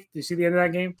that, Jake? Did you see the end of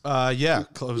that game? Yeah.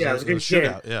 It was a good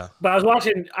shootout. Yeah. But I was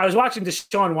watching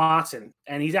Deshaun Watson,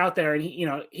 and he's out there, and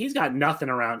he's got nothing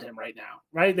around him right now,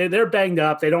 right? They're banged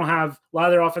up. They don't have a lot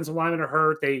of their offensive linemen are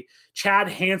hurt. Chad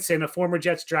Hansen, a former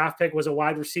Jets draft pick, was a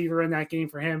wide receiver in that game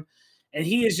for him. And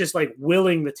he is just like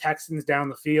willing the Texans down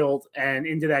the field and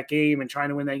into that game and trying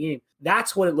to win that game.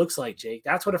 That's what it looks like, Jake.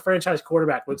 That's what a franchise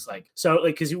quarterback looks like. So,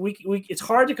 because it's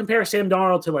hard to compare Sam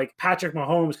Darnold to like Patrick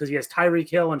Mahomes because he has Tyreek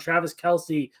Hill and Travis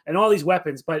Kelce and all these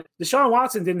weapons. But Deshaun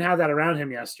Watson didn't have that around him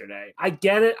yesterday. I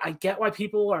get it. I get why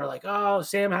people are like, oh,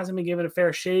 Sam hasn't been given a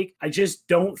fair shake. I just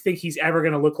don't think he's ever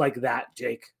going to look like that,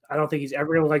 Jake. I don't think he's ever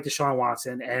going to look like Deshaun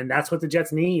Watson, and that's what the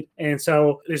Jets need. And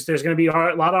so there's going to be a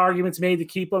lot of arguments made to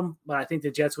keep him, but I think the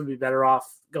Jets would be better off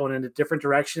going in a different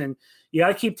direction. And you got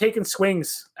to keep taking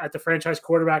swings at the franchise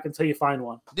quarterback until you find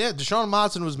one. Yeah, Deshaun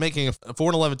Watson was making a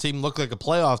 4-11 team look like a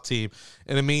playoff team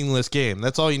in a meaningless game.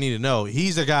 That's all you need to know.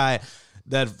 He's a guy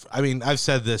that, I've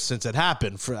said this since it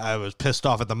happened. I was pissed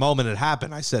off at the moment it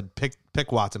happened. I said, pick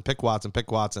Watson, pick Watson,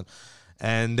 pick Watson.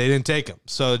 And they didn't take him.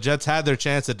 So the Jets had their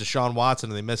chance at Deshaun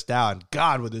Watson, and they missed out. And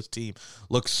God, would this team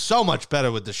look so much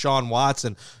better with Deshaun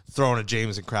Watson throwing at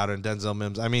Jamison Crowder and Denzel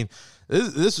Mims.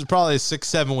 This is probably a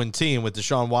 6-7 win team with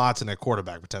Deshaun Watson at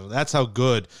quarterback potential. That's how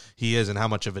good he is and how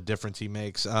much of a difference he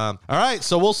makes. All right,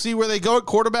 so we'll see where they go at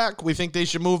quarterback. We think they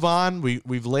should move on.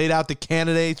 We've laid out the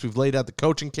candidates. We've laid out the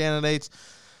coaching candidates.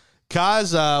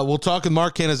 Kaz, we'll talk with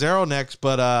Mark Cannizzaro next,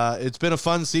 but it's been a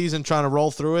fun season trying to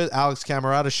roll through it. Alex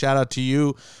Camerata, shout out to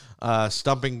you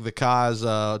stumping the cause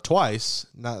twice.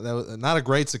 Not a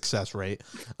great success rate.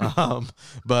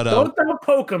 But don't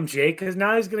poke him, Jake, because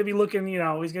now he's going to be looking. He's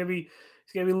going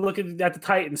to be looking at the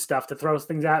Titans stuff to throw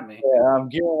things at me. Yeah, I'm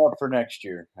gearing up for next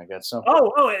year. I got something.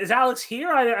 Oh, is Alex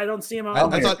here? I don't see him.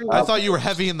 I thought you were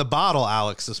heavy in the bottle,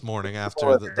 Alex, this morning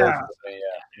after the Dolphins.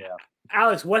 Yeah.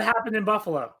 Alex, what happened in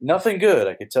Buffalo? Nothing good,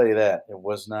 I can tell you that. It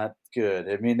was not good.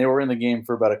 I mean, they were in the game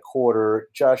for about a quarter.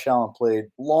 Josh Allen played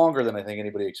longer than I think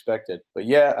anybody expected. But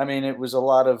yeah, I mean, it was a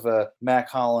lot of Mac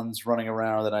Hollins running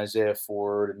around and Isaiah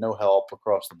Ford and no help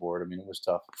across the board. I mean, it was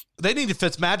tough. They needed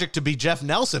Fitzmagic to be Jeff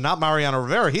Nelson, not Mariano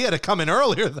Rivera. He had to come in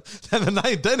earlier than the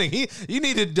ninth inning. You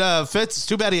needed Fitz. It's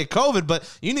too bad he had COVID,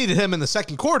 but you needed him in the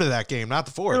second quarter of that game, not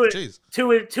the fourth. Jeez.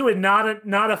 Tua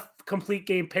not a complete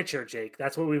game pitcher, Jake.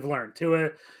 That's what we've learned. Tua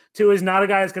is not a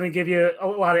guy that's going to give you a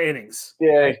lot of innings.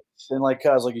 Yeah, and like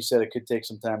you said, it could take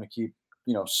some time to keep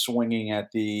swinging at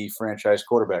the franchise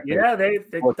quarterback. Yeah, the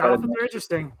Dolphins are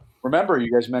interesting. Remember,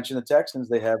 you guys mentioned the Texans.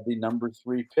 They have the number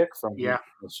 3 pick from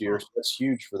this year, so that's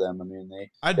huge for them. I mean,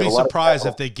 I'd be surprised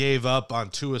if they gave up on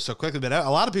Tua so quickly, but a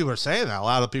lot of people are saying that. A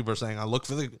lot of people are saying, I look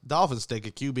for the Dolphins to take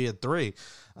a QB at 3.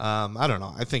 I don't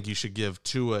know. I think you should give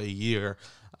Tua a year.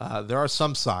 There are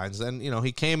some signs, and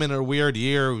he came in a weird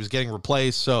year. He was getting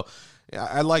replaced, so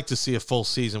I'd like to see a full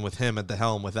season with him at the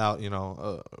helm without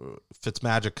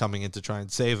Fitzmagic coming in to try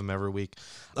and save him every week.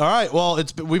 All right, well,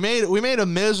 we made a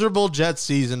miserable Jets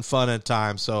season fun at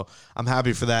times, so I'm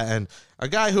happy for that. And a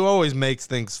guy who always makes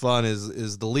things fun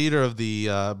is the leader of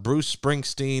the Bruce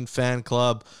Springsteen fan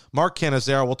club, Mark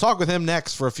Cannizzaro. We'll talk with him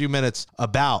next for a few minutes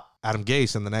about Adam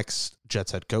Gase and the next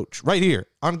Jets head coach right here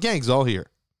on Gangs All Here.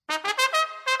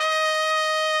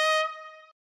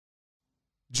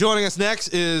 Joining us next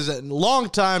is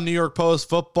longtime New York Post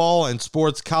football and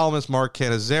sports columnist Mark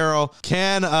Cannizzaro.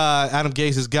 Adam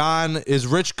Gase is gone. Is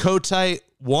Rich Kotite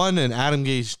 1 and Adam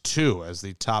Gase 2 as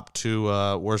the top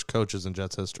 2 worst coaches in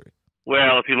Jets history?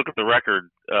 Well, if you look at the record,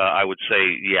 I would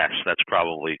say yes, that's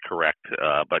probably correct.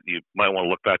 But you might want to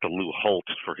look back to Lou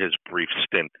Holtz for his brief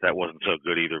stint. That wasn't so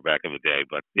good either back in the day.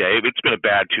 But yeah, it's been a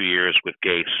bad 2 years with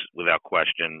Gase, without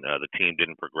question. The team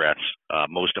didn't progress.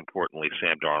 Most importantly,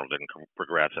 Sam Darnold didn't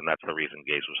progress, and that's the reason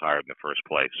Gase was hired in the first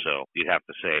place. So you'd have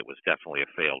to say it was definitely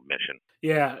a failed mission.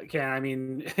 Yeah, I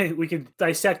mean, we could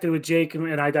dissect it with Jake,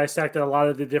 and I dissected a lot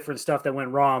of the different stuff that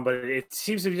went wrong, but it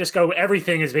seems to just go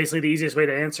everything is basically the easiest way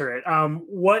to answer it.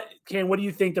 What do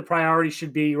you think the priority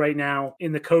should be right now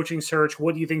in the coaching search?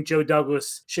 What do you think Joe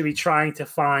Douglas should be trying to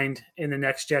find in the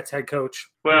next Jets head coach?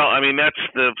 Well, I mean, that's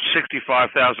the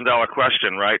 $65,000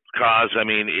 question, right? Because, I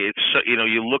mean, it's,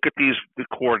 you look at the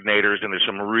coordinators, and there's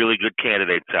some really good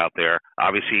candidates out there.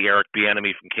 Obviously, Eric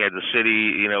Bieniemy from Kansas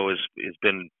City, has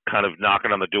been kind of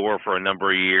knocking on the door for a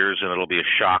number of years, and it'll be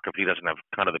a shock if he doesn't have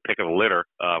kind of the pick of the litter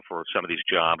for some of these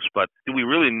jobs. But do we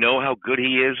really know how good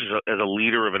he is as a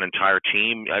leader of an entire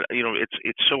team?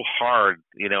 It's so hard.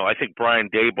 I think Brian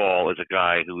Daboll is a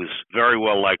guy who is very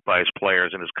well liked by his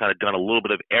players and has kind of done a little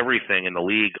bit of everything in the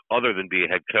league other than be a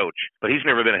head coach. But he's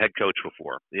never been a head coach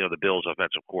before, the Bills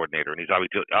offensive coordinator. And he's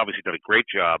obviously done a great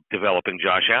job developing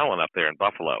Josh Allen up there in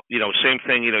Buffalo. Same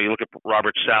thing, you look at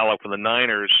Robert Saleh from the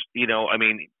Niners, I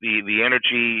mean, the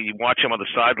energy, you watch him on the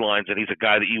sidelines, and he's a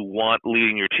guy that you want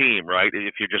leading your team, right?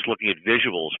 If you're just looking at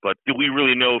visuals. But do we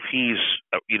really know if he's,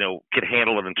 can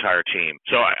handle an entire team?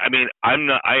 So, I mean,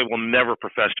 I will never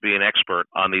profess to be an expert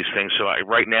on these things. So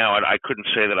right now, I couldn't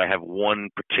say that I have one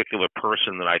particular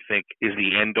person that I think is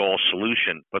the end-all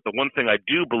solution. But the one thing I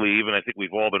do believe, and I think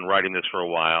we've all been writing this for a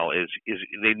while, is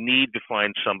they need to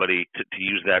find somebody to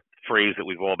use that phrase that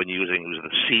we've all been using, who's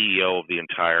the CEO of the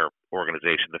entire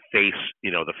organization, the face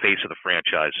of the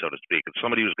franchise, so to speak, and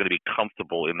somebody who's going to be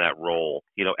comfortable in that role.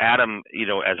 Adam,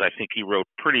 as I think he wrote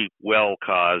pretty well,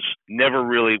 cause never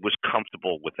really was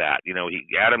comfortable with that.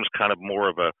 Adam's kind of more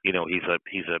of a, he's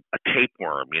a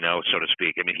tapeworm, so to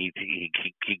speak. I mean,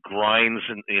 he grinds,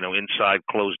 inside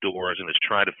closed doors and is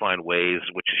trying to find ways,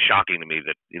 which is shocking to me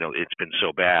that, it's been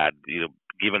so bad,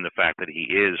 given the fact that he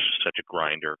is such a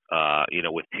grinder,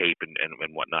 with tape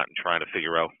and whatnot, and trying to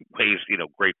figure out ways,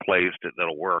 great plays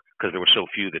that'll work, because there were so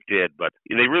few that did. But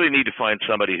they really need to find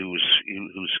somebody who's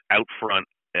out front,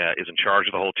 is in charge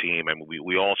of the whole team. I mean,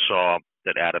 we all saw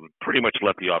that Adam pretty much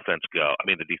let the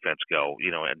defense go,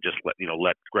 and just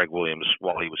let Greg Williams,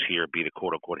 while he was here, be the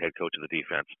quote-unquote head coach of the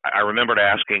defense. I remembered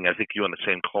asking, I think you on the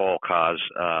same call, Kaz,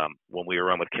 when we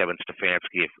were on with Kevin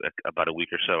Stefanski about a week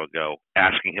or so ago,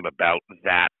 asking him about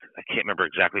that. I can't remember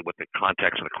exactly what the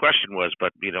context of the question was,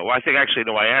 but, I think actually,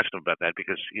 I asked him about that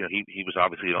because, he was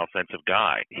obviously an offensive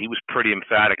guy. He was pretty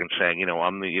emphatic in saying,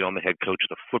 I'm the head coach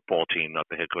of the football team, not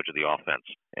the head coach of the offense.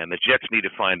 And the Jets need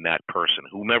to find that person,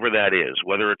 whomever that is,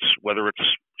 whether it's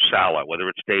Saleh, whether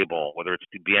it's Daboll, whether it's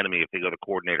Bieniemy if they go the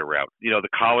coordinator route.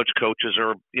 The college coaches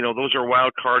are, those are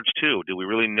wild cards too. Do we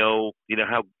really know,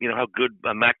 how good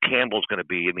Matt Campbell's going to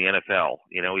be in the NFL?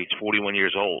 He's 41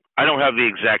 years old. I don't have the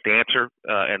exact answer,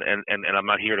 and I'm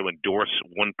not here to endorse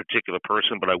one particular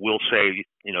person, but I will say,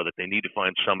 that they need to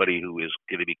find somebody who is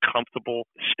going to be comfortable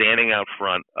standing out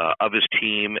front of his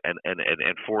team and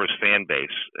for his fan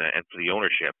base and for the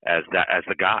ownership as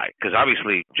the guy. Because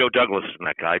obviously Joe Douglas isn't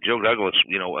that guy. Joe Douglas,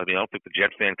 I don't think the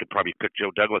Jet fan could probably pick Joe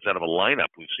Douglas out of a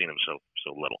lineup. We've seen him so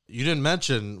little. You didn't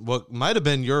mention what might have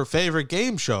been your favorite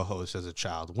game show host as a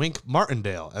child, Wink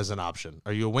Martindale, as an option.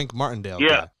 Are you a Wink Martindale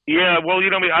guy? Yeah, well,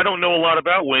 I don't know a lot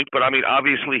about Wink, but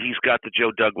obviously he's got the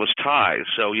Joe Douglas ties,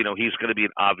 so he's going to be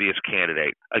an obvious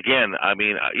candidate. Again, I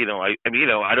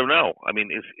don't know.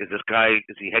 Is this guy,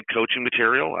 is he head coaching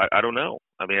material? I don't know.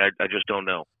 I just don't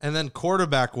know. And then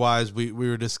quarterback wise, we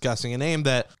were discussing a name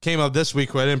that came up this week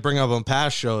who I didn't bring up on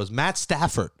past shows, Matt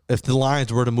Stafford. If the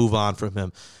Lions were to move on from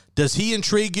him, does he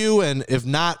intrigue you? And if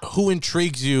not, who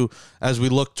intrigues you as we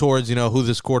look towards, who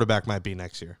this quarterback might be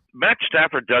next year? Matt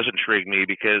Stafford does intrigue me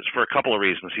because for a couple of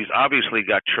reasons. He's obviously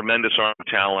got tremendous arm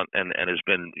talent and has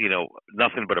been,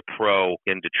 nothing but a pro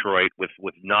in Detroit with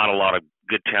not a lot of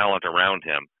good talent around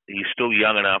him. He's still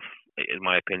young enough, in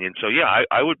my opinion. So, yeah,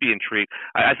 I would be intrigued.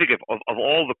 I think of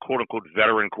all the quote-unquote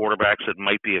veteran quarterbacks that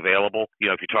might be available,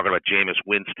 if you're talking about Jameis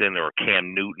Winston or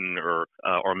Cam Newton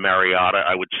or Mariota,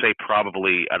 I would say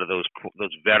probably out of those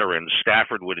veterans,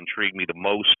 Stafford would intrigue me the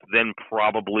most, then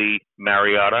probably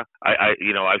Mariota. I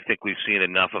think we've seen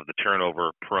enough of the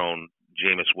turnover-prone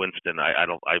Jameis Winston.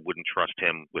 I wouldn't trust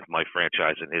him with my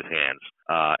franchise in his hands.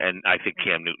 And I think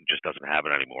Cam Newton just doesn't have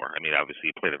it anymore.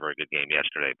 Obviously he played a very good game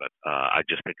yesterday, but I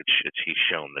just think he's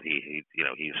shown that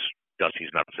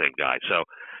he's not the same guy. So,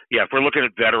 yeah, if we're looking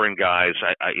at veteran guys,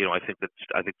 I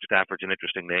think Stafford's an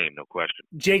interesting name, no question.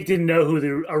 Jake didn't know who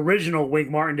the original Wink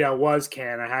Martindale was,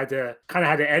 Ken. I had to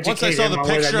educate him. Once I saw the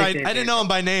picture, I didn't know him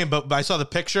by name, but I saw the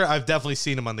picture. I've definitely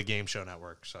seen him on the Game Show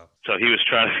Network. So he was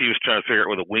trying to figure out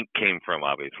where the wink came from,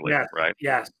 obviously, right?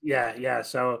 Yes, yeah.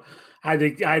 So I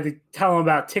had to tell him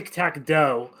about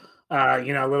Tic-Tac-Doe.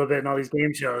 A little bit in all these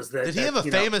game shows. Did he have a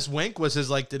famous wink? Was his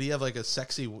did he have a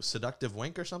sexy, seductive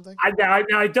wink or something?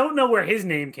 I don't know where his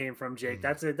name came from, Jake.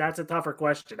 That's a tougher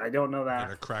question. I don't know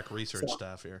that. Crack research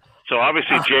staff here. So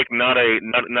obviously, Jake, not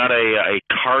a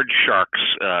Card Sharks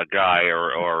guy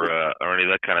or any of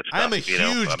that kind of stuff. I'm a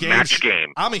huge match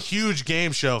game. I'm a huge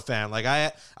game show fan.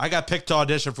 I got picked to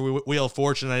audition for Wheel of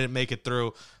Fortune. I didn't make it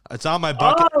through. It's on my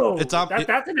bucket.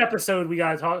 That's an episode we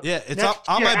gotta talk. Yeah, it's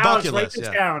on my bucket list.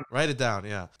 Write it down.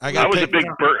 Yeah, I was a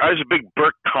big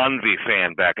Burt Convey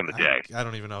fan back in the day. I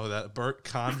don't even know who that Burt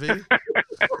Convey.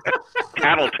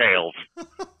 Tattletales.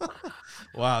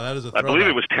 Wow, that is a I believe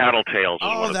it was Tattletales.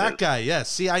 Oh, that guy.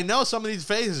 Yes. See, I know some of these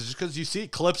faces just because you see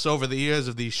clips over the years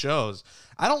of these shows.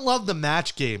 I don't love the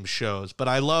match game shows, but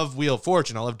I love Wheel of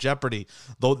Fortune. I love Jeopardy.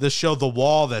 Though this show, The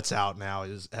Wall, that's out now,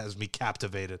 has me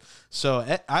captivated. So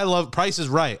I love Price is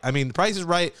Right. Price is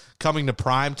Right coming to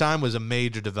prime time was a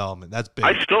major development. That's big.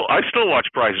 I still watch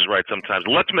Price is Right sometimes.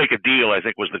 Let's Make a Deal, I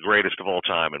think, was the greatest of all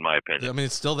time, in my opinion.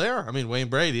 It's still there. Wayne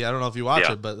Brady. I don't know if you watch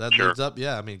it, but that leads up.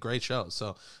 Yeah, great show.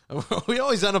 So we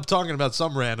always end up talking about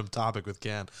some random topic with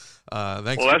Ken.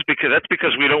 Thanks. Well, that's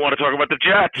because we don't want to talk about the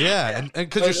Jets. Yeah, and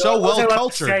because you're so well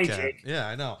cultured, Ken. Yeah,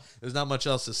 I know. There's not much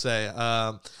else to say.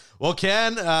 Well,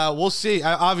 Ken, we'll see.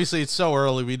 Obviously, it's so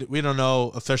early. We don't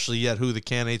know officially yet who the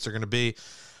candidates are going to be.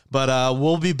 But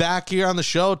we'll be back here on the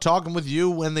show talking with you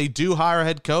when they do hire a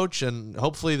head coach, and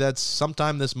hopefully that's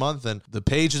sometime this month. And the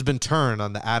page has been turned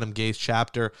on the Adam Gase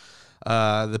chapter.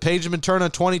 The page has been turned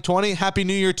on 2020. Happy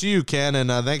New Year to you, Ken, and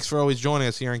thanks for always joining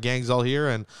us here on Gangs All Here,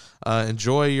 and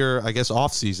enjoy your,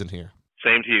 off season here.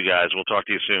 Same to you guys. We'll talk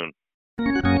to you soon.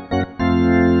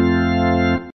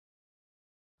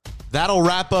 That'll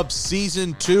wrap up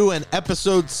Season 2 and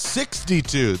Episode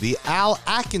 62, the Al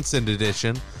Atkinson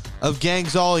edition of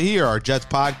Gangs All Here, our Jets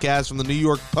podcast from the New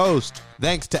York Post.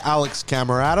 Thanks to Alex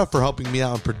Camerata for helping me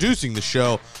out and producing the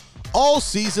show all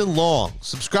season long.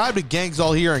 Subscribe to Gangs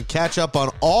All Here and catch up on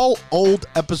all old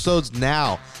episodes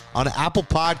now on Apple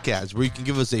Podcasts, where you can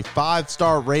give us a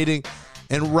 5-star rating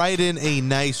and write in a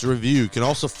nice review. You can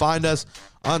also find us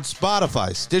on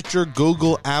Spotify, Stitcher,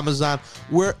 Google, Amazon,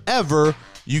 wherever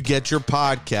you get your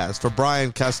podcast. For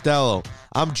Brian Costello,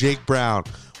 I'm Jake Brown.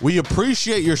 We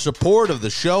appreciate your support of the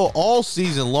show all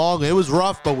season long. It was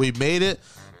rough, but we made it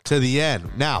to the end.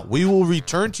 Now, we will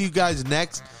return to you guys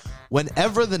next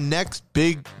whenever the next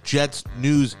big Jets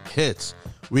news hits.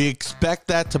 We expect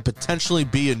that to potentially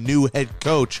be a new head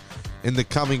coach in the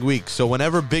coming weeks. So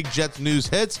whenever big Jets news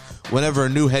hits, whenever a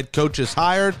new head coach is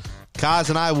hired, Kaz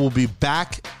and I will be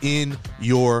back in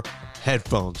your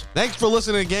headphones. Thanks for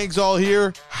listening to Gangs All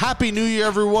Here. Happy New Year,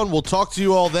 everyone. We'll talk to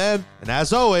you all then. And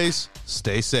as always,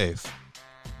 stay safe.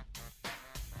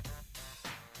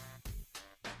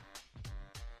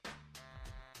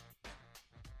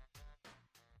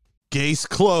 Case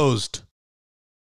closed.